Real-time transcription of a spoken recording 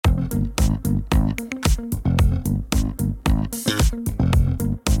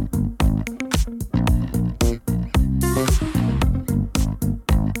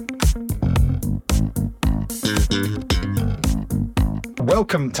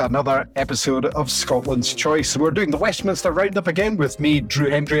Welcome to another episode of Scotland's Choice. We're doing the Westminster Roundup again with me,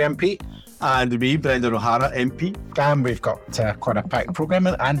 Drew Hendry MP. And me, Brendan O'Hara MP. And we've got quite a packed programme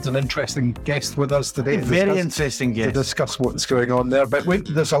and an interesting guest with us today. Very interesting guest. To discuss what's going on there. But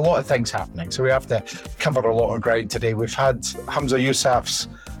there's a lot of things happening, so we have to cover a lot of ground today. We've had Humza Yousaf's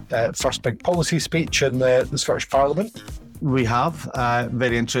first big policy speech in the Scottish Parliament. We have.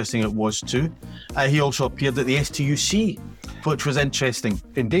 Very interesting it was too. He also appeared at the STUC, which was interesting.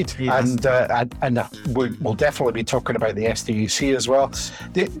 Indeed. Yes. And we'll definitely be talking about the STUC as well.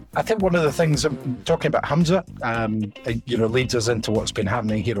 I think one of the things, talking about Humza, leads us into what's been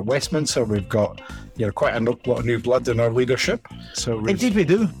happening here at Westminster. We've got quite a lot of new blood in our leadership. So Indeed we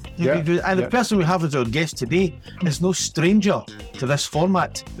do. Yeah. And the person we have as our guest today is no stranger to this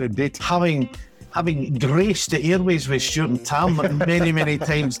format. Indeed. Having graced the airways with Stuart and Tam many, many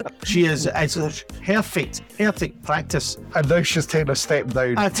times, it's a perfect practice. And now she's taking a step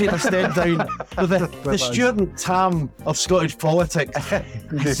down. I take a step down. The Stuart and Tam of Scottish politics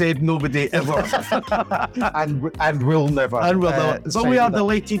said nobody ever. and will never. And will never. But we are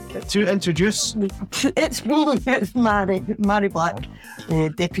delighted to introduce... It's Mhairi Black,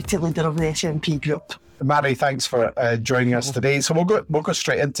 Deputy Leader of the SNP Group. Mhairi, thanks for joining us today. So we'll go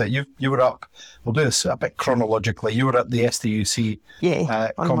straight into it. You were up. We'll do this a bit chronologically. You were at the STUC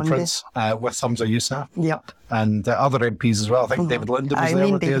conference with Humza Yousaf. Yep. And other MPs as well. I think David Linden was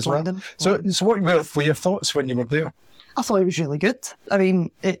there with you as well. So what were your thoughts when you were there? I thought it was really good. I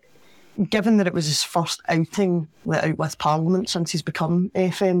mean, given that it was his first outing out with Parliament since he's become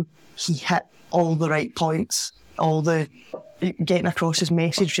FM, he hit all the right points, getting across his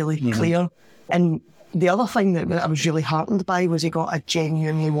message really clear. And the other thing that I was really heartened by was he got a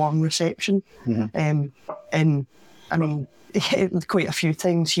genuinely warm reception. And I mean, quite a few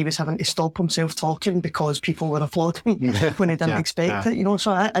times he was having to stop himself talking because people were applauding when he didn't expect it.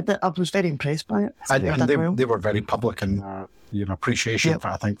 So I was very impressed by it. And they were very public in appreciation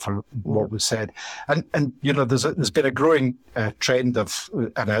for what was said. And there's been a growing trend of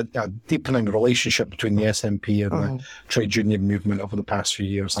a deepening relationship between the SNP and the trade union movement over the past few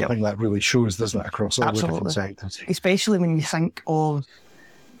years. I think that really shows, doesn't it, across all the different sectors. Especially when you think of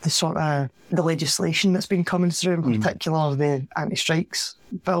the sort of the legislation that's been coming through, in particular the anti-strikes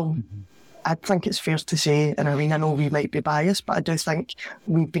bill. I think it's fair to say, and I know we might be biased, but I do think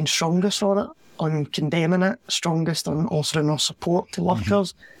we've been strongest on it, on condemning it, strongest on offering our support to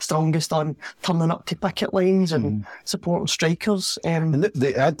workers, strongest on turning up to picket lines and supporting strikers. And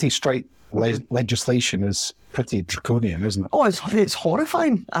the anti-strike legislation is pretty draconian, isn't it? Oh, it's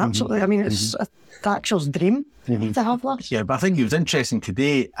horrifying, absolutely. I mean, it's Thatcher's dream to have that. Yeah, but I think it was interesting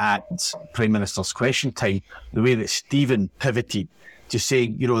today at Prime Minister's Question Time, the way that Stephen pivoted to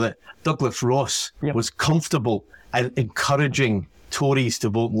saying, that Douglas Ross was comfortable and encouraging Tories to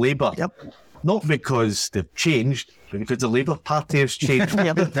vote Labour. Yep. Not because they've changed, but because the Labour Party has changed.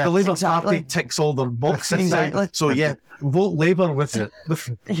 The Labour Party ticks all their boxes. Exactly. So vote Labour with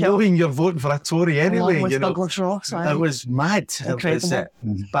knowing you're voting for a Tory anyway. Douglas Ross. It was mad. Incredible.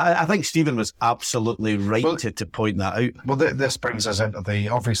 But I think Stephen was absolutely right to point that out. Well, this brings us into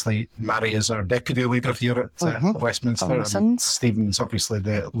obviously Mhairi is our deputy leader here at Westminster. And Stephen's obviously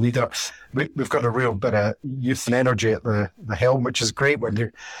the leader. We've got a real bit of youth and energy at the helm, which is great when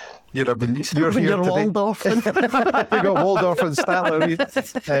you're you're here Waldorf. You got Waldorf and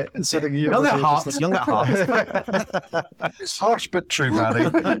Statler sitting here. Young at heart. Harsh but true,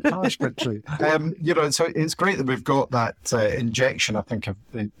 Mhairi. Harsh but true. So it's great that we've got that injection, I think, of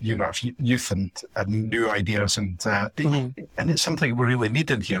youth and new ideas, and it's something we really need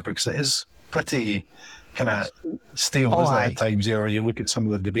in here because it is pretty kind of stale, isn't it, at times? You look at some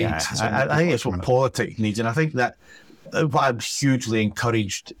of the debates. I think it's what politics needs, and I think that what I'm hugely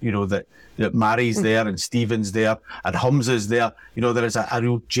encouraged, that Mhairi's there and Stephen's there and Humza's there. There is a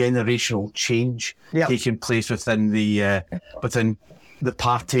real generational change taking place within the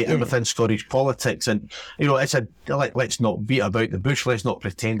party and within Scottish politics. And it's let's not beat about the bush. Let's not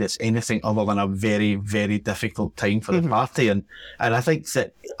pretend it's anything other than a very, very difficult time for the party. And I think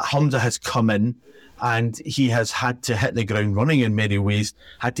that Humza has come in. And he has had to hit the ground running in many ways,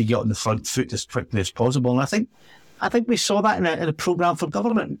 had to get on the front foot as quickly as possible. And I think we saw that in a programme for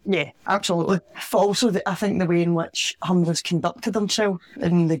government. Yeah, absolutely. Also, I think the way in which Humza's conducted himself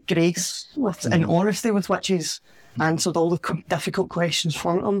and the grace and honesty with which he's answered all the difficult questions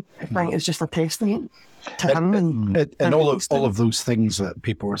for him, I think is just a testament to him. And all of those things that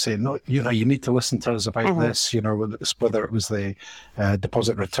people were saying, no, you need to listen to us about this, whether it was the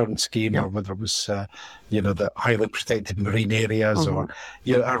deposit return scheme or whether it was, the highly protected marine areas or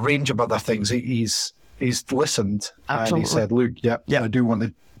a range of other things. he's listened and Absolutely. he said, look, I do want to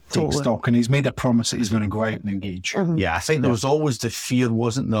take Totally. stock, and he's made a promise that he's going to go out and engage. Yeah, I think there was always the fear,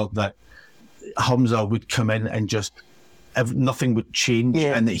 wasn't there, that Hamza would come in and just nothing would change,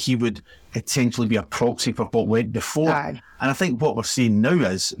 and that he would essentially be a proxy for what went before. Aye. And I think what we're seeing now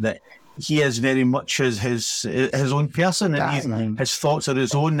is that he is very much his own person, and his thoughts are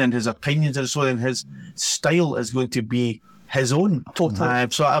his own, and his opinions are his own, and his style is going to be his own. Totally.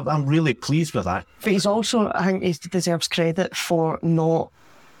 So I'm really pleased with that. But he's also, I think he deserves credit for not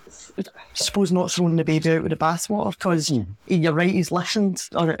throwing the baby out with the bathwater, because you're right, he's listened,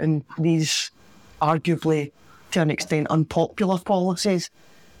 and these arguably, to an extent, unpopular policies,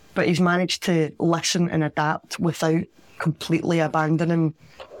 but he's managed to listen and adapt without completely abandoning,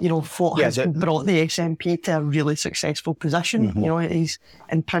 what has brought the SNP to a really successful position. He's,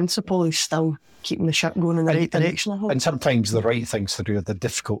 in principle, he's still keeping the ship going in the right direction, I hope. And sometimes the right things to do are the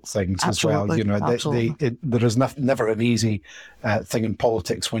difficult things Absolutely. as well. Absolutely. There is never an easy thing in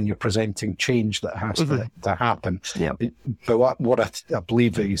politics when you're presenting change that has to happen. Yeah. But what I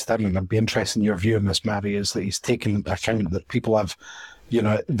believe that he's done, and I'd be interested in your view on this, Mhairi, is that he's taken into account that people have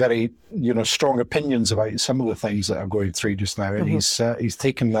very, strong opinions about some of the things that are going through just now. And he's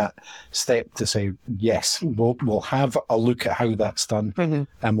taken that step to say, yes, we'll have a look at how that's done,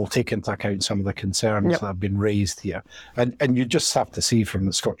 and we'll take into account some of the concerns that have been raised here. And you just have to see from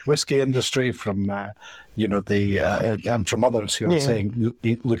the Scotch whisky industry, from, and from others who are saying,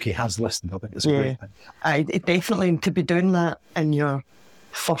 look, he has listened. I think it's a great thing. Definitely, to be doing that in your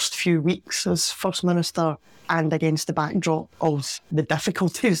first few weeks as First Minister, and against the backdrop of the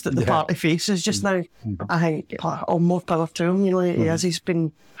difficulties that the party faces just now, I think more power to him. He's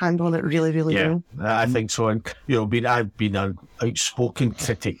been handling it really, really well. I think so. And I've been an outspoken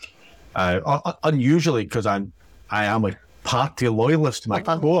critic, unusually, because I am a party loyalist, my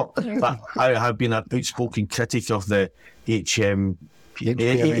core, but I have been an outspoken critic of the HPMAs,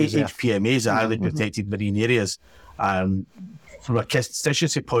 the highly protected marine areas. From a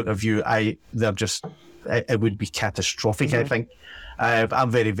constituency point of view, it would be catastrophic, I think. I'm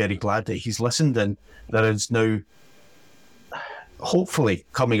very, very glad that he's listened, and there is now hopefully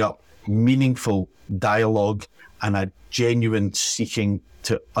coming up meaningful dialogue and a genuine seeking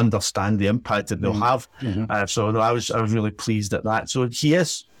to understand the impact that they'll have. So I was really pleased at that. So he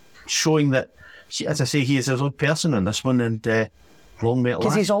is showing that, as I say, he is his own person in this one, and long may it last.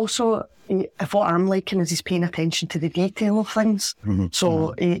 Because he's also, if what I'm liking is he's paying attention to the detail of things.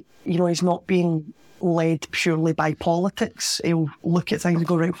 So he's not being led purely by politics. He'll look at things and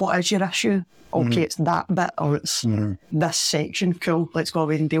go, right, what is your issue? Okay, it's that bit, or it's this section. Cool, let's go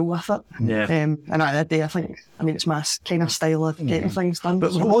away and deal with it. And I think, it's my kind of style of getting things done.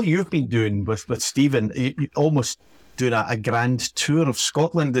 But what you've been doing with Stephen, you almost doing a grand tour of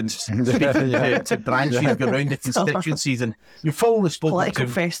Scotland and to branches around the constituencies, and you've probably spoken Political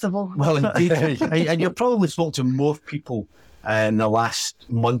to festival. Well, indeed, and you've probably spoken to more people in the last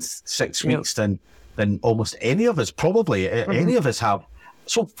month, 6 weeks than almost any of us, probably any of us have.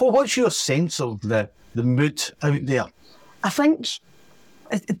 So, what's your sense of the mood out there? I think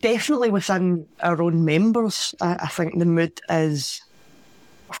definitely within our own members, I think the mood is,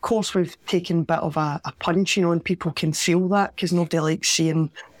 of course, we've taken a bit of a punch, and people can feel that, because nobody likes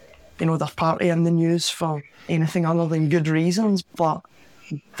seeing, their party in the news for anything other than good reasons. But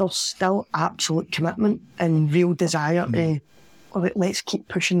there's still absolute commitment and real desire to, let's keep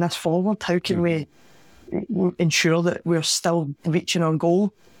pushing this forward. How can we ensure that we're still reaching our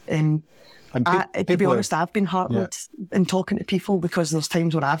goal? And to be honest, I've been heartened in talking to people, because there's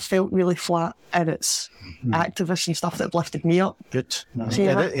times where I've felt really flat, and it's activists and stuff that have lifted me up. Good.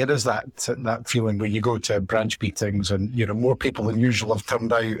 It is that feeling when you go to branch meetings and more people than usual have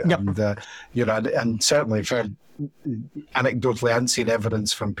turned out, and certainly for anecdotally, and seen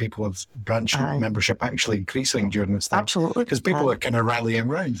evidence from people of branch membership actually increasing during this time. Absolutely. Because people are kind of rallying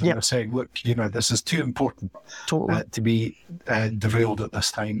around and they're saying, look, this is too important to be derailed at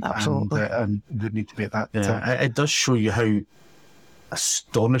this time. Absolutely. And they need to be at that. It does show you how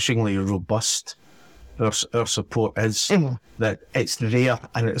astonishingly robust our support is, that it's there,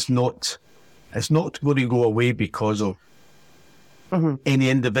 and it's not going to go away because of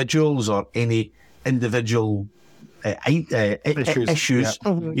any individuals or any individual issues.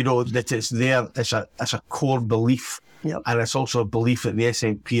 That it's there. It's a core belief, and it's also a belief that the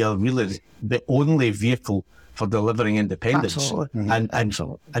SNP are really the only vehicle for delivering independence. Absolutely.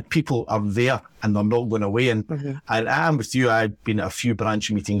 And people are there, and they're not going away. And I'm with you. I've been at a few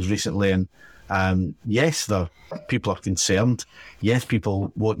branch meetings recently, and yes, people are concerned. Yes,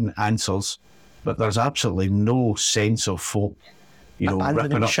 people want answers, but there's absolutely no sense of folk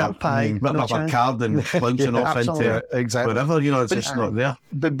Abandoning ship, ripping up a card and bouncing off into exactly. whatever, it's just not there.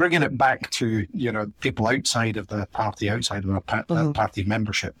 But bringing it back to, people outside of the party, outside of our party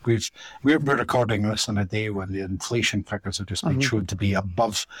membership, we're recording this on a day when the inflation figures have just been shown to be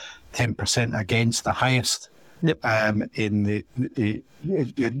above 10% against the highest in the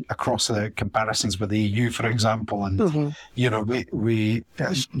across the comparisons with the EU, for example, and we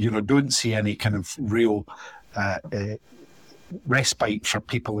don't see any kind of real respite for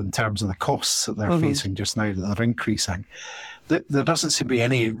people in terms of the costs that they're facing just now that are increasing. There doesn't seem to be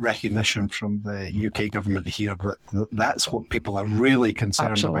any recognition from the UK government here that that's what people are really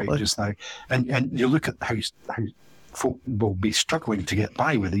concerned about just now. And you look at how folk will be struggling to get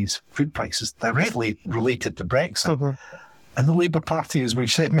by with these food prices directly related to Brexit. And the Labour Party, as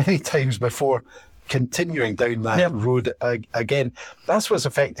we've said many times before, continuing down that road again. That's what's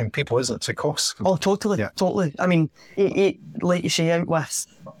affecting people, isn't it? It's the costs. Oh, totally. I mean, it like you say, out with...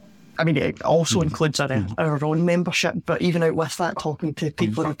 I mean, it also includes our own membership, but even out with that, talking to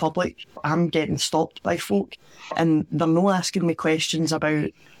people in the public, I'm getting stopped by folk, and they're not asking me questions about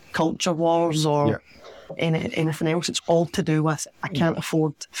culture wars or anything else. It's all to do with, I can't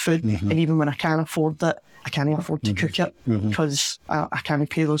afford food, and even when I can afford it, I can't afford to cook it because I can't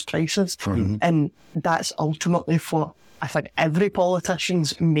pay those prices. And that's ultimately what I think every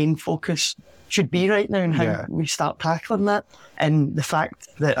politician's main focus should be right now, and how we start tackling that. And the fact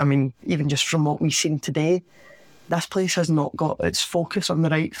that, I mean, even just from what we've seen today, this place has not got its focus on the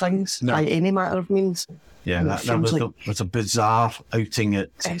right things by any matter of means. Yeah, that was a bizarre outing at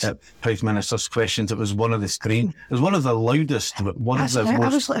Prime Minister's questions. It was one of the screen. It was one of the loudest, but one of the most... I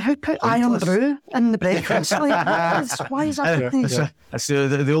was like, who put Iron Brew in the breakfast? Why is that? It's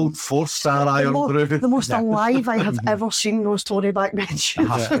the old 4-star Iron Brew. The most alive I have ever seen those Tory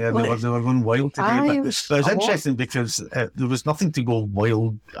backbenchers. They were going wild today. But it was interesting because there was nothing to go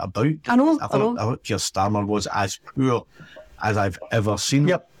wild about. I know. I thought Keir Starmer was as poor as I've ever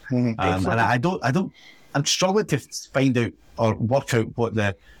seen. And I'm struggling to find out or work out what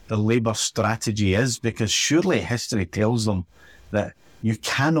the Labour strategy is, because surely history tells them that you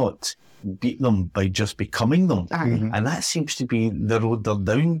cannot beat them by just becoming them. And that seems to be the road they're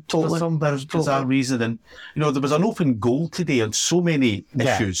down for some bizarre reason. And, there was an open goal today on so many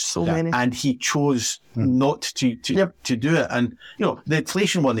issues, and he chose not to do it. And, the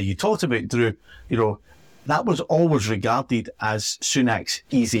inflation one that you talked about, Drew, that was always regarded as Sunak's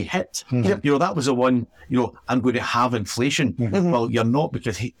easy hit. That was the one, I'm going to have inflation. Well, you're not,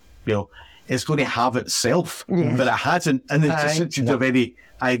 because it's going to have itself, but it hasn't. And it's just have any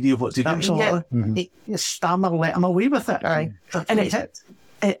idea what to do. Starmer let him away with it. And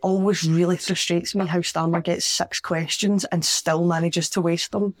it always really frustrates me how Starmer gets 6 questions and still manages to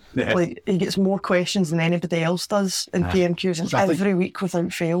waste them. Like, he gets more questions than anybody else does in PMQs every week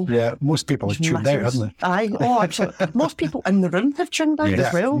without fail. Yeah, most people have tuned out, haven't they? Absolutely. Most people in the room have tuned out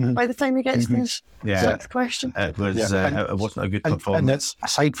as well by the time he gets this 6th question. It wasn't a good performance. And it's,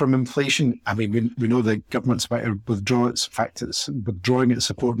 aside from inflation, I mean, we know the government's about to withdraw its withdrawing its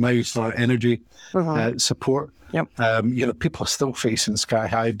support now for energy support. People are still facing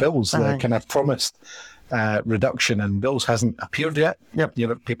sky-high bills. The kind of promised reduction in bills hasn't appeared yet.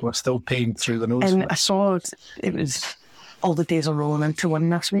 People are still paying through the nose. And I saw it was all the days are rolling into one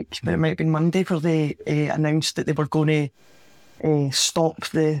this week, but it might have been Monday where they announced that they were going to stop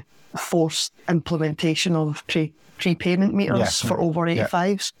the forced implementation of prepayment meters for over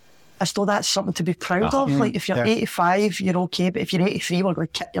 85s. I still that's something to be proud of. Like, if you're 85, you're okay, but if you're 83, we're going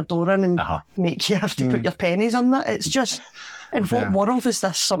to kick your door in and make you have to put your pennies on that. It's just, in what world is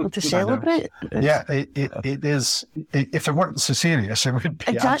this something to celebrate? It is. If it weren't so serious, it would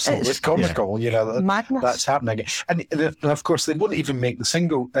be absolutely comical. Madness. That's happening. And of course, they won't even make the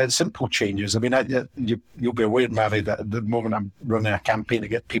simple changes. I mean, you'll be aware, Mhairi, that at the moment I'm running a campaign to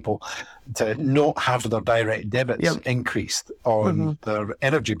get people to not have their direct debits increased on their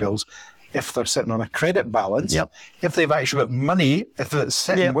energy bills if they're sitting on a credit balance, if they've actually got money, if it's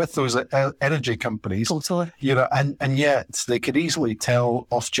sitting with those energy companies, and yet they could easily tell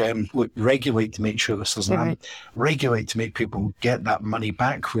Ofgem, look, regulate to make sure this doesn't happen, regulate to make people get that money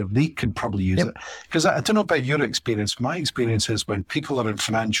back where they could probably use it. Because I don't know about your experience, my experience is when people are in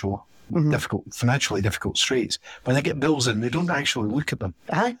financially difficult straits, when they get bills in, they don't actually look at them.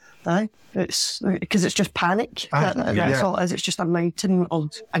 It's because it's just panic. That's all it is. It's just a mountain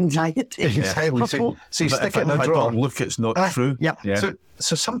of anxiety. Exactly. So you stick it in a drawer. Look, it's not true.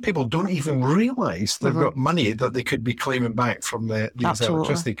 So some people don't even realise they've got money that they could be claiming back from these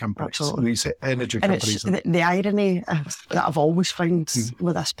electricity companies, these energy companies. It's the irony that I've always found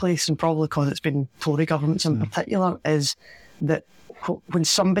with this place, and probably because it's been Tory governments in particular, is that when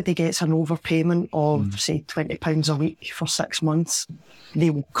somebody gets an overpayment of, say, £20 a week for 6 months, they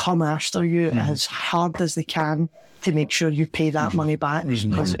will come after you as hard as they can to make sure you pay that money back.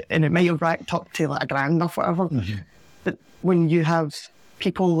 And it might have racked up to like £1,000 or whatever. But when you have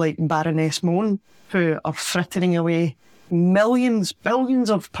people like Baroness Moan who are frittering away millions, billions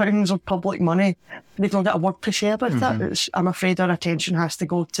of pounds of public money, they've not got a word to say about that. I'm afraid our attention has to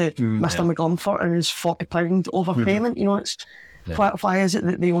go to Mr McGlumford and his £40 overpayment. You know, it's why is it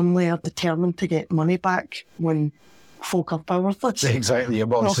that they only are determined to get money back when folk are powerless? Exactly.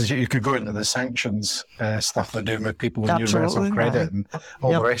 Well, so you could go into the sanctions stuff they're doing with people with universal credit and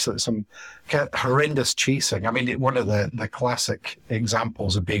all the rest of it. Some kind of horrendous chasing. I mean, one of the classic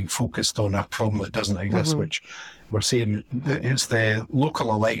examples of being focused on a problem that doesn't exist, which we're seeing, it's the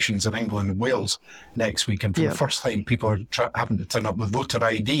local elections in England and Wales next week, and for the first time, people are having to turn up with voter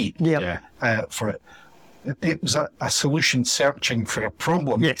ID for it. It was a solution searching for a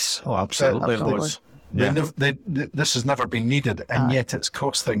problem. Yes. Oh, absolutely. It was. This has never been needed, and yet it's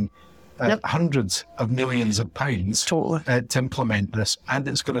costing hundreds of millions of pounds to implement this, and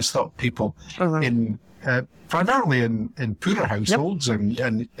it's going to stop people in primarily in poorer households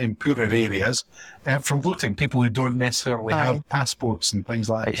and in poorer areas from voting. People who don't necessarily have passports and things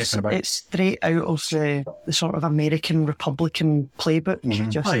like that. It's straight out of the sort of American Republican playbook.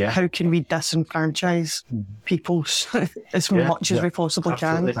 How can we disenfranchise people as much as we possibly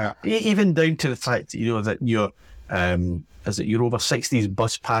can? Even down to the fact, you know, that your your over 60s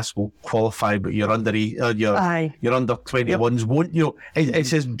bus pass will qualify, but you're under you're under 21s, won't you?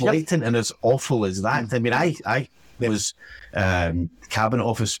 It's as blatant and as awful as that. I mean, I was cabinet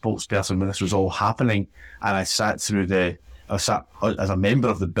office spokesperson when this was all happening, and I sat as a member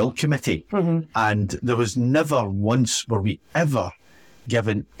of the bill committee, and there was never once were we ever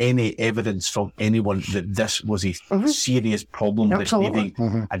given any evidence from anyone that this was a serious problem that needed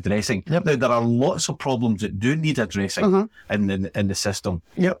addressing. Now, there are lots of problems that do need addressing in the system,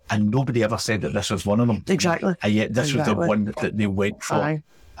 and nobody ever said that this was one of them. Exactly. And yet this was the one that they went for.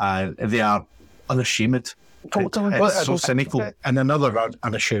 And they are unashamed. Totally. It's so cynical. And another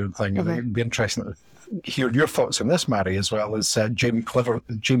unashamed thing, I think it'd be interesting to hear your thoughts on this, Mhairi, as well as James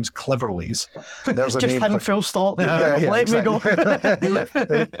Cleverly's. There's just him full stop. Let me go.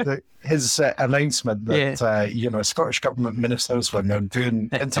 His announcement that Scottish government ministers were now doing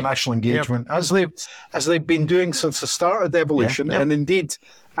international engagement as they've been doing since the start of devolution, and indeed,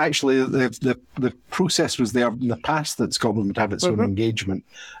 actually, the process was there in the past that Scotland would have its own engagement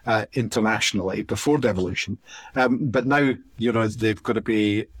internationally before devolution, but now they've got to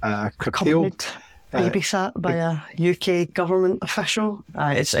be curtailed. Babysat by a UK government official.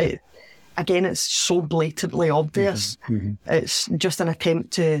 It's so blatantly obvious. It's just an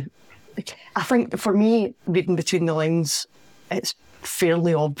attempt to. I think for me, reading between the lines, it's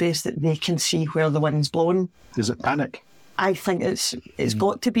fairly obvious that they can see where the wind's blowing. Is it panic? I think it's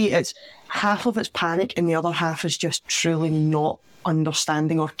got to be. It's half of it's panic, and the other half is just truly not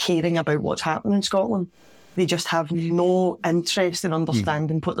understanding or caring about what's happening in Scotland. They just have no interest in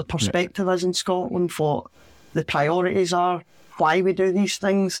understanding what the perspective is in Scotland, what the priorities are, why we do these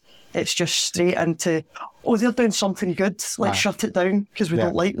things. It's just straight into, they're doing something good, let's shut it down because we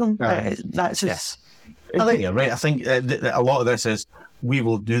don't like them. That's just... I think you're right. I think a lot of this is, we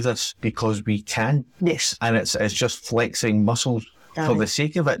will do this because we can. Yes. And it's just flexing muscles for the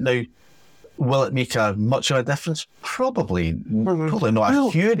sake of it. Now, will it make much of a difference? Probably not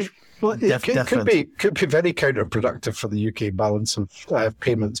a huge difference. Could be very counterproductive for the UK balance of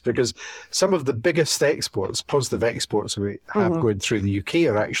payments, because some of the biggest exports, positive exports we have going through the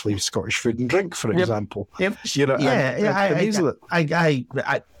UK are actually Scottish food and drink, for example. I'm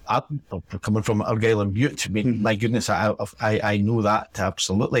coming from Argyll and Bute. I mean, my goodness, I know that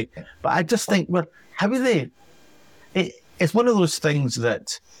absolutely. But I just think, it's one of those things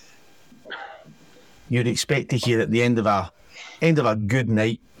that you'd expect to hear at the end of a good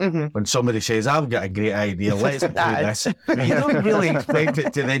night, when somebody says, "I've got a great idea, let's do this." You don't really expect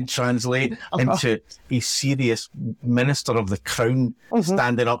it to then translate into a serious minister of the Crown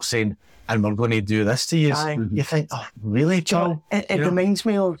standing up saying, "And we're going to do this to you." You think, "Oh, really, Joe?" It reminds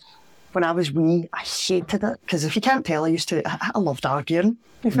me of when I was wee. I hated it because, if you can't tell, I loved arguing.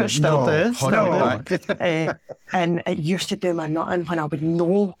 If it still does. And it used to do my nutting when I would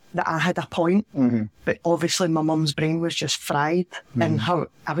know that I had a point, but obviously my mum's brain was just fried. And how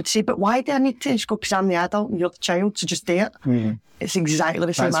I would say, "But why do I need to just go, because I'm the adult and you're the child, so just do it." it's exactly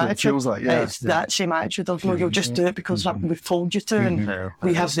the same That's what it attitude. feels like, yeah. It's that same attitude of, no, you'll just do it because we've told you to, and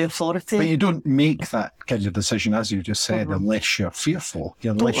we have the authority. But you don't make that kind of decision, as you just said, unless you're fearful,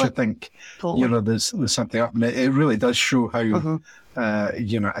 unless you think, there's something up. And it really does show how, how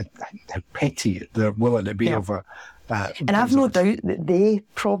petty they're willing to be over. And I've no doubt that they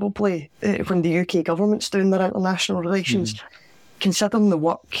probably, when the UK government's doing their international relations, considering the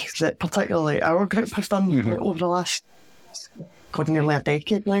work that particularly our group has done over the last nearly a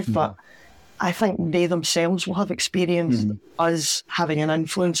decade now, but I think they themselves will have experienced us having an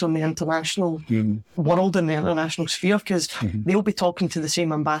influence on the international world and the international sphere, because they'll be talking to the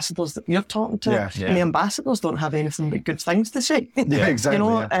same ambassadors that you're talking to, and the ambassadors don't have anything but good things to say. Yeah,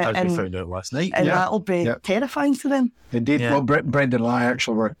 exactly. As we found out last night. And that'll be terrifying to them. Indeed. Well, Brendan and I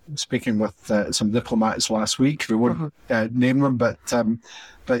actually were speaking with some diplomats last week. We won't name them, but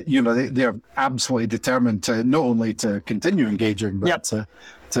they're absolutely determined to not only to continue engaging, but to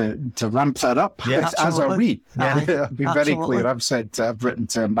ramp that up, as are we. I've been very clear. I've written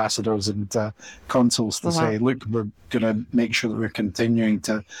to ambassadors and consuls to say, look, we're going to make sure that we're continuing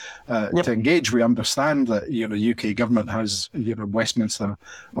to engage. We understand that UK government has Westminster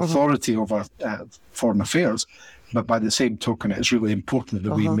authority over foreign affairs, but by the same token, it's really important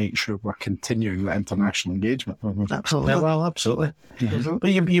that we make sure we're continuing the international engagement. Absolutely. Well, absolutely.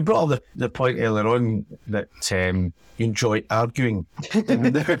 But you brought up the point earlier on that you enjoy arguing.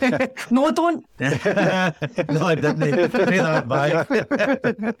 No, I don't. No, I didn't. Say that back.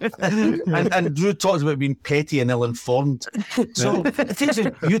 And Drew talks about being petty and ill-informed. So it takes us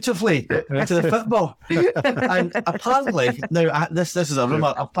beautifully to the football. And apparently, now this is a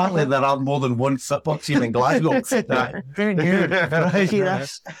rumour, apparently there are more than one football team in Glasgow. Who knew? Right.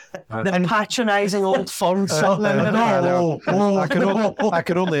 The patronising old firm sitting in the I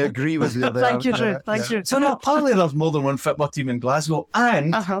can only agree with you there. Thank you, Drew. Thank you. So no, apparently there's more than one football team in Glasgow,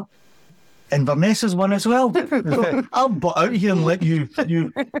 and Inverness is one as well. So I'll butt out here and let you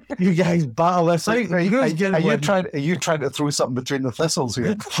guys battle this out. Are you trying to throw something between the thistles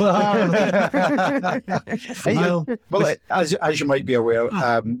here? Well, as you might be aware,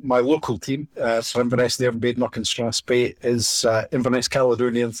 my local team for Inverness, the Badenoch and Strathspey, is Inverness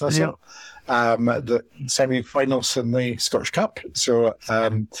Caledonian Thistle. The semi-finals in the Scottish Cup, so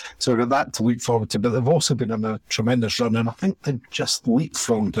we've got that to look forward to. But they've also been on a tremendous run, and I think they've just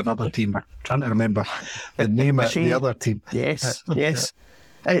leapfrogged another team. I'm trying to remember the name of the other team. Yes.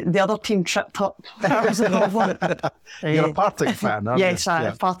 The other team tripped up. That was another one. You're a Partick fan, aren't you? Yes,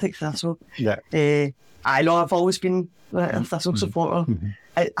 I'm Partick Thistle. Yeah. I know I've always been a Thistle supporter.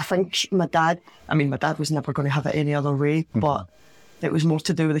 I think my dad was never going to have it any other way, but it was more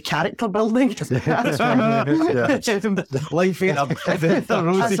to do with the character building. Life ain't a bed of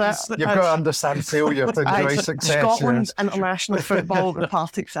roses. You've got to understand failure to enjoy success. Scotland's international football, the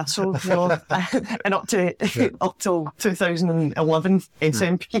Partick Thistle, and up till 2011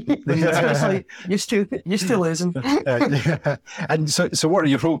 SMP. It's like used to losing. And so what are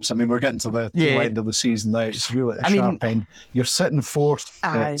your hopes? I mean, we're getting to the end of the season now. It's really a sharp end. You're sitting fourth.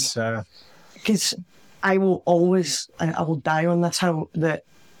 Because I will die on this hill that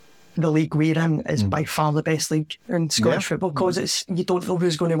the league we're in is by far the best league in Scottish football, because you don't know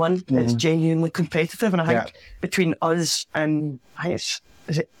who's going to win. It's genuinely competitive, and I think between us and is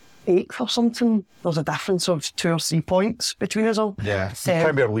it 8th or something, there's a difference of 2 or 3 points between us all. Yeah, the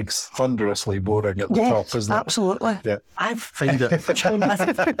Premier League's thunderously boring at the top, isn't it? Absolutely. Yeah. I find it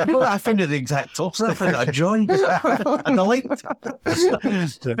the exact opposite. I find it a joy and a light. But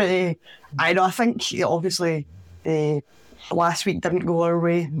I think obviously last week didn't go our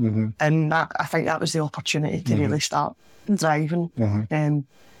way, and I think that was the opportunity to really start driving.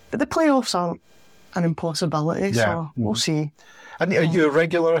 But the playoffs aren't an impossibility, so we'll see. And are you a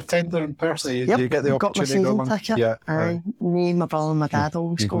regular attender in person? Yep, Do you get the opportunity to go? Got my season ticket. Yeah, me, my brother and my dad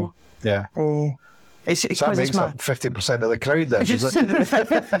always go. Yeah. It's so that makes up 50% of the crowd then, does it?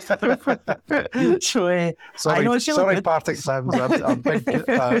 Sorry, Partick fans, I'm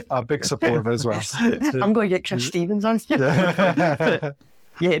a big supporter as well. I'm going to get Chris Stevens on.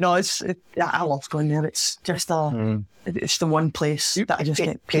 Yeah, no, I love going there. It's just it's the one place that I just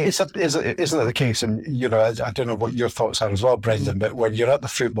get paid. Isn't it the case? And I don't know what your thoughts are as well, Brendan. But when you're at the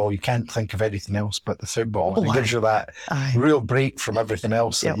football, you can't think of anything else but the football. It gives you that real break from everything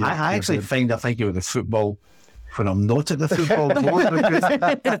else. Yeah, I actually find I think about the football when I'm not at the football board.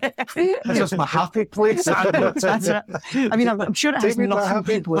 It's just my happy place. That's it. I mean, I'm sure it has nothing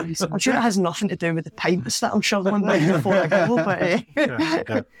to do with. I'm sure it has nothing to do with the pints that I'm shoveling down before I go. But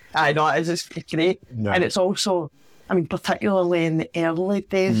I know it's great, and it's also, I mean, particularly in the early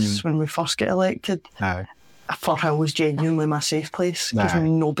days when we first get elected. Firhill was genuinely my safe place because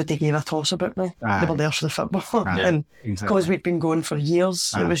nobody gave a toss about me. They were there for the football. And because we'd been going for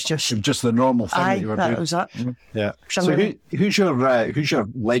years, it was just the normal thing that you were doing. That was it. Yeah. So who's your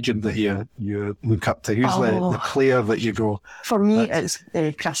legend that you look up to? Who's the player that you go? For me, it's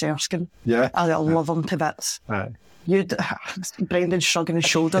Chris Erskine. Yeah. I love him to bits. Right. Brendan's shrugging his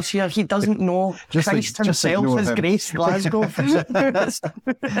shoulders here. He doesn't know Christ himself is Grace Glasgow.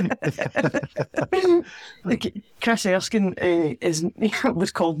 Chris Erskine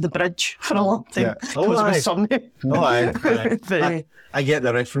was called the Bridge for a long time. Was my surname. I get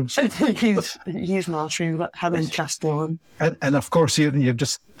the reference. he's my favourite. Him and Chris Dillon. And of course, you're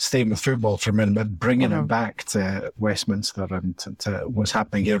just staying with football for a minute, but bringing it back to Westminster and to what's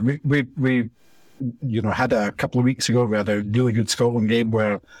happening here. We had a couple of weeks ago, we had a really good Scotland game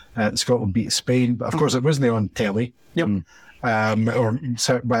where Scotland beat Spain, but of course it wasn't on telly. Yep.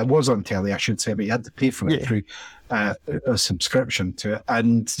 It was on telly, I should say, but you had to pay for it through a subscription to it.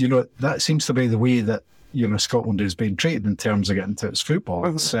 And, that seems to be the way that, Scotland is being treated in terms of getting to its football.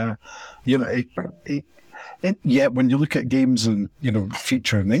 It's, when you look at games and,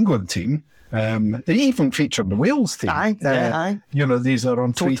 feature an England team, they even feature the Wales team. Aye. These are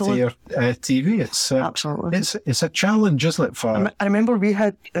on free-to-air TV. It's absolutely. It's a challenge, isn't it? I remember we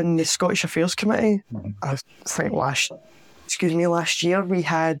had in the Scottish Affairs Committee. I think last year we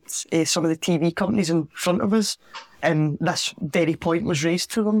had some of the TV companies in front of us, and this very point was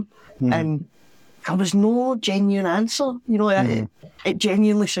raised to them, and there was no genuine answer. It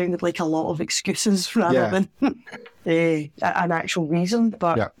genuinely sounded like a lot of excuses rather than an actual reason,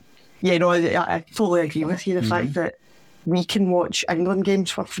 but. Yeah, I totally agree with you. The fact that we can watch England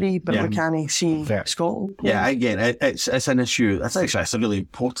games for free, but we can't see Scotland. Yeah, again, it's an issue. It's a really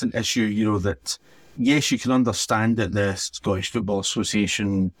important issue. That yes, you can understand that the Scottish Football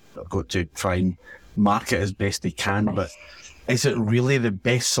Association have got to try and market as best they can, but is it really the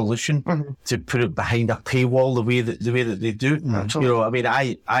best solution to put it behind a paywall the way that they do?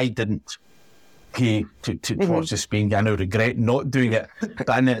 I didn't pay to watch the Spain game. I regret not doing it, but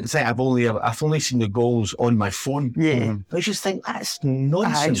I've only seen the goals on my phone. I just think that's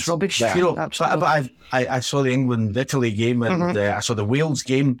nonsense. It's rubbish. But I saw the England-Italy game and I saw the Wales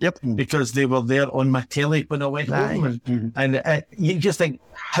game because they were there on my telly when I went home, and you just think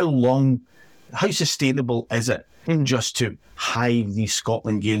how sustainable is it just to hive these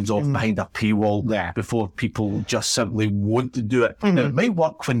Scotland games off behind a paywall before people just simply want to do it. Now, it might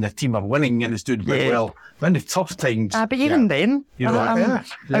work when the team are winning and it's doing quite well. When the tough times... but even then, out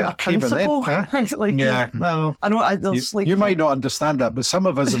of principle... Well, I know, you might not understand that, but some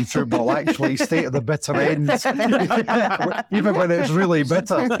of us in football actually stay at the bitter end, even when it's really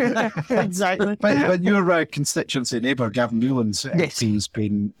bitter. Exactly. But your constituency neighbour, Gavin Newlands, he's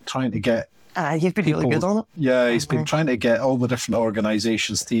been trying to get... He's been really good on it. Yeah, he's been trying to get all the different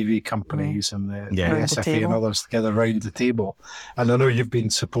organisations, TV companies and the SFA and others together around the table. And I know you've been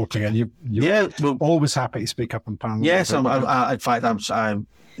supporting it. You're always happy to speak up in Parliament. Yes, in fact, I'm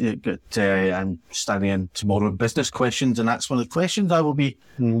standing in tomorrow business questions, and that's one of the questions I'll be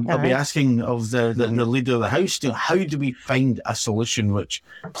asking of the leader of the House. How do we find a solution which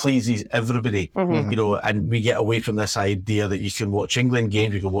pleases everybody? And we get away from this idea that you can watch England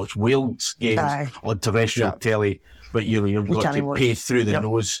games, you can watch Wales games on terrestrial telly, but you've got to pay through the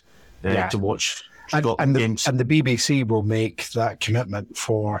nose to watch Scotland games. And the BBC will make that commitment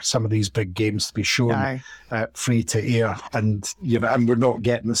for some of these big games to be shown free to air, and we're not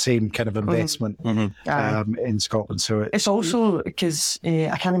getting the same kind of investment in Scotland. So it's also because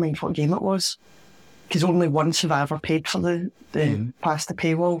I can't remember what game it was. Because only once have I ever paid for the past the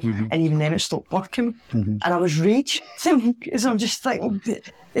paywall, and even then it stopped working. And I was raging because I'm just thinking,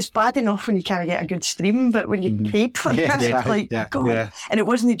 it's bad enough when you can't get a good stream, but when you paid for it, it's like, God. And it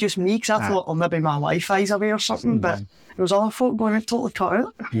wasn't just me, because I thought, maybe my Wi-Fi's away or something, but there was other folk going, totally cut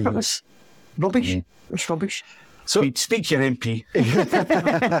out. It was rubbish. It was rubbish. So speak to your MP.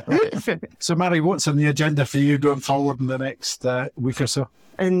 So, Mhairi, what's on the agenda for you going forward in the next week or so?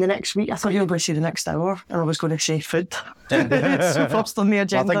 In the next week, I thought you were going to say the next hour, and I was going to say food. So first on the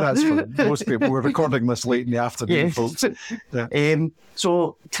agenda. I think that's for most people. We're recording this late in the afternoon, folks.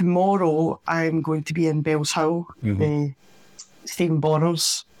 So tomorrow I'm going to be in Bells Hill. Stephen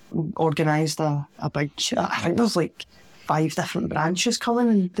Bonner's organised a big... I think there's like 5 different branches coming,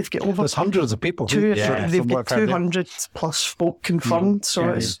 and they've got over... There's hundreds of people. They've got 200 plus folk confirmed, so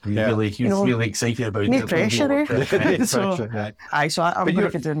it's... He's really excited about it. No pressure, eh? So I'm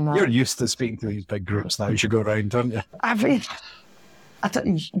going to be doing that. You're used to speaking to these big groups now as you go around, aren't you?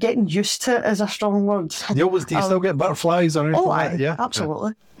 Getting used to it is a strong word. Do you still get butterflies or anything like that?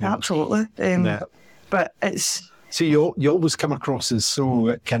 Absolutely. Absolutely. But it's So you always come across as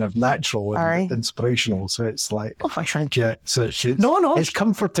so kind of natural Aye. and inspirational. So it's like, oh, thank yeah. So it's No. it's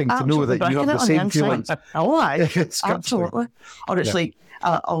comforting to know absolutely that you have the backing it on same inside. feelings. Oh, aye, It's comforting. absolutely. Or it's like,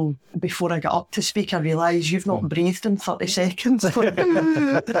 I'll before I get up to speak, I realise you've not breathed in 30 seconds.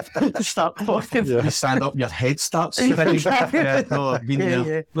 Start talking. You stand up, your head starts spinning. Yeah, no, I've been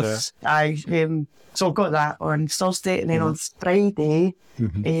there. Yeah. Aye, so I've got that on Thursday, and then on Friday,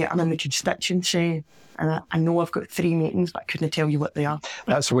 I'm in the constituency, and I know I've got 3 meetings, but I couldn't tell you what they are.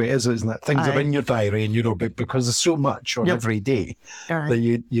 That's the way it is, isn't it? Things are Aye. in your diary, and because there's so much on Yep. every day Aye. that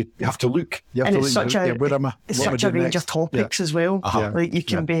you have to look. You have And to it's look. such a Where am I? it's What am I such a doing range next? of topics as well. Uh-huh. Like you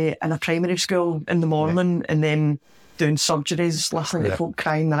can be in a primary school in the morning and then doing surgeries, listening to folk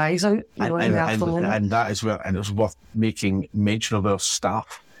crying their eyes out. You know, in the afternoon. And that is where, and it's worth making mention of our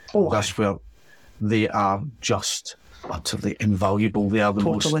staff. Oh, That's where they are just utterly invaluable. They are the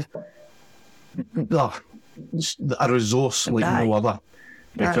totally. a resource like Aye. no other.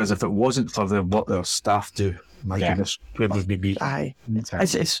 Because if it wasn't for what their staff do, my goodness, where would we be? Aye.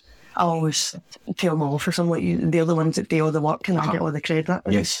 It's I always tell them off or something like they're the ones that do all the work and I get all the credit.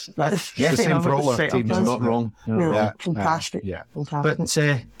 Yes. That's Yes, the same for all our set up teams, as. isn't Not wrong. No, Yeah. fantastic. Yeah.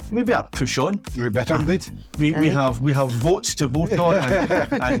 Fantastic. But maybe I push on. We better indeed. We have votes to vote on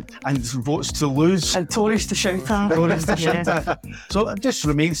and votes to lose. And Tories to shout at. Yeah. So it just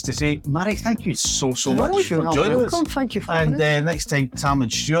remains to say, Mhairi, thank you so No, much for you're joining welcome. us. Thank you for having And us. next time Tam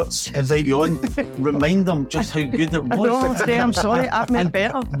and Stuart's invite you on, remind them just how good it No, was. I'm sorry, I've made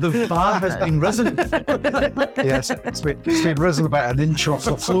better. The bar has been risen. Yes, it's been risen about an inch off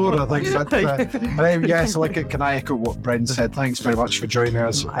the floor, I think. But yes, can I echo what Brendan said? Thanks very much for joining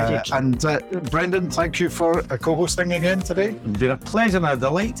us. And Brendan, thank you for co-hosting again today. It's been a pleasure and a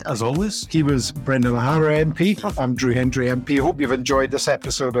delight, as always. He was Brendan O'Hara MP. I'm Drew Hendry MP. Hope you've enjoyed this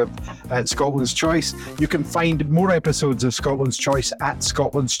episode of Scotland's Choice. You can find more episodes of Scotland's Choice at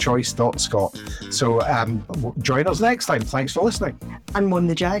scotlandschoice.scot. So join us next time. Thanks for listening. And won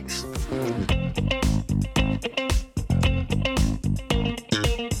the Jags.